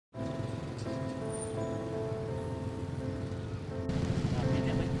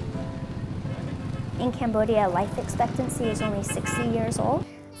In Cambodia, life expectancy is only 60 years old.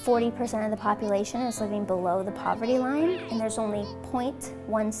 40% of the population is living below the poverty line, and there's only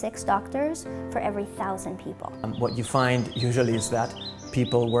 0.16 doctors for every 1,000 people. What you find usually is that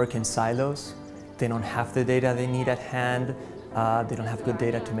people work in silos. They don't have the data they need at hand. They don't have good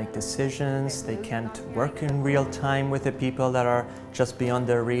data to make decisions. They can't work in real time with the people that are just beyond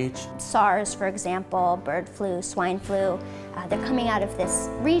their reach. SARS, for example, bird flu, swine flu, they're coming out of this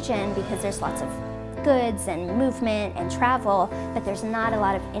region because there's lots of goods and movement and travel, but there's not a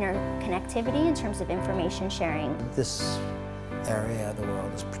lot of interconnectivity in terms of information sharing. This area of the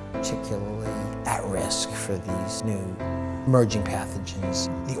world is particularly at risk for these new emerging pathogens,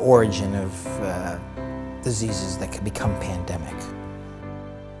 the origin of diseases that can become pandemic.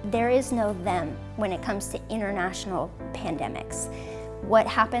 There is no them when it comes to international pandemics. What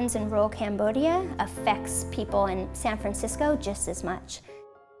happens in rural Cambodia affects people in San Francisco just as much.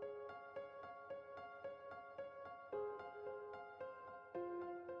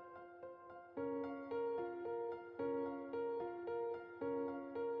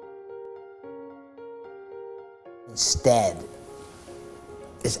 InSTEDD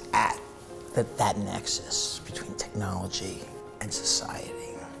is at that nexus between technology and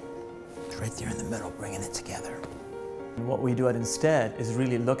society. It's right there in the middle, bringing it together. What we do at InSTEDD is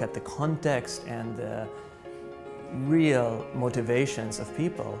really look at the context and the real motivations of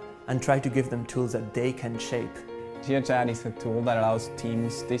people and try to give them tools that they can shape. GeoChat is a tool that allows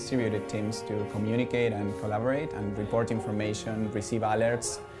teams, distributed teams, to communicate and collaborate and report information, receive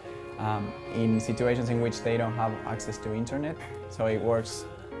alerts in situations in which they don't have access to internet. So it works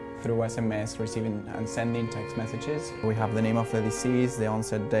through SMS, receiving and sending text messages. We have the name of the disease, the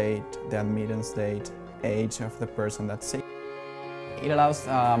onset date, the admittance date, age of the person that's sick. It allows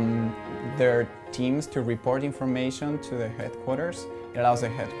their teams to report information to the headquarters. It allows the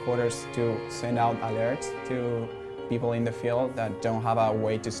headquarters to send out alerts to people in the field that don't have a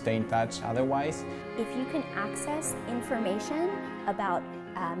way to stay in touch otherwise. If you can access information about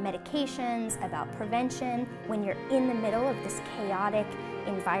medications, about prevention, when you're in the middle of this chaotic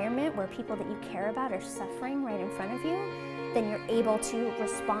environment where people that you care about are suffering right in front of you, then you're able to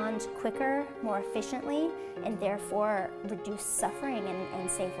respond quicker, more efficiently, and therefore reduce suffering and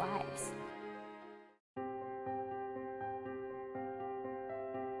save lives.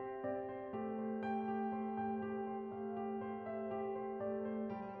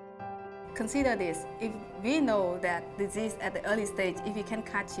 Consider this, if we know that disease at the early stage, if we can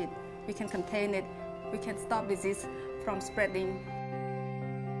catch it, we can contain it, we can stop disease from spreading.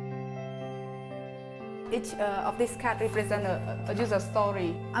 Each of these cards represent a user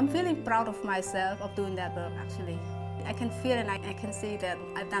story. I'm feeling proud of myself of doing that work actually. I can feel and I can see that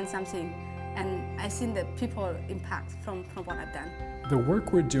I've done something, and I've seen the people impact from what I've done. The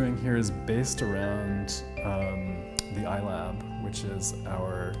work we're doing here is based around the iLab, which is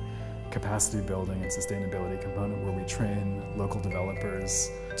our capacity building and sustainability component where we train local developers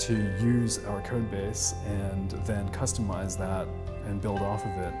to use our code base and then customize that and build off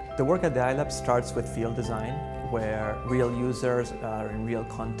of it. The work at the iLab starts with field design, where real users are in real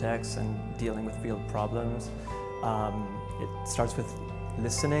contexts and dealing with real problems. It starts with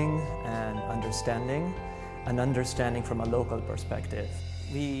listening and understanding from a local perspective.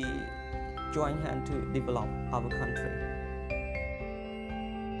 We join hands to develop our country.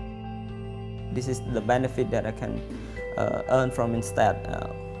 This is the benefit that I can earn from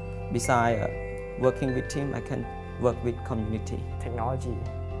InSTEDD. Besides working with team, I can work with community. Technology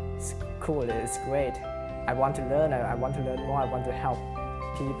is cool, it's great. I want to learn more, I want to help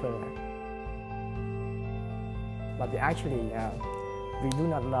people. But we do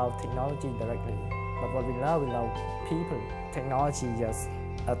not love technology directly. But what we love people. Technology is just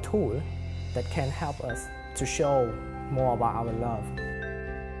a tool that can help us to show more about our love.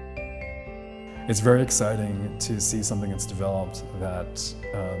 It's very exciting to see something that's developed that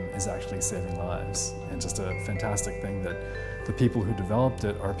is actually saving lives, and just a fantastic thing that the people who developed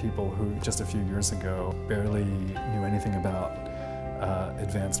it are people who just a few years ago barely knew anything about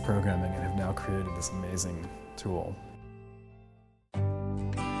advanced programming and have now created this amazing tool.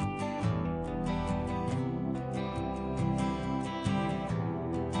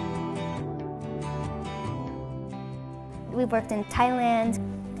 We worked in Thailand,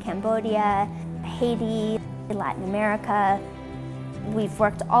 Cambodia, Haiti, Latin America. We've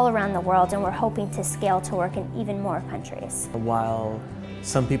worked all around the world, and we're hoping to scale to work in even more countries. While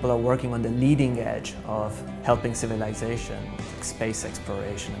some people are working on the leading edge of helping civilization, like space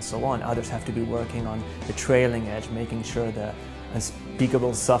exploration and so on, others have to be working on the trailing edge, making sure the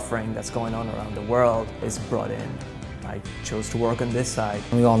unspeakable suffering that's going on around the world is brought in. I chose to work on this side.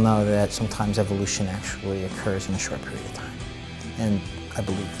 We all know that sometimes evolution actually occurs in a short period of time. And I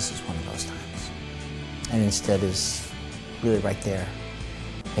believe this is one of those times. And InSTEDD is really right there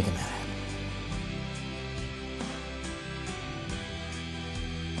making that happen.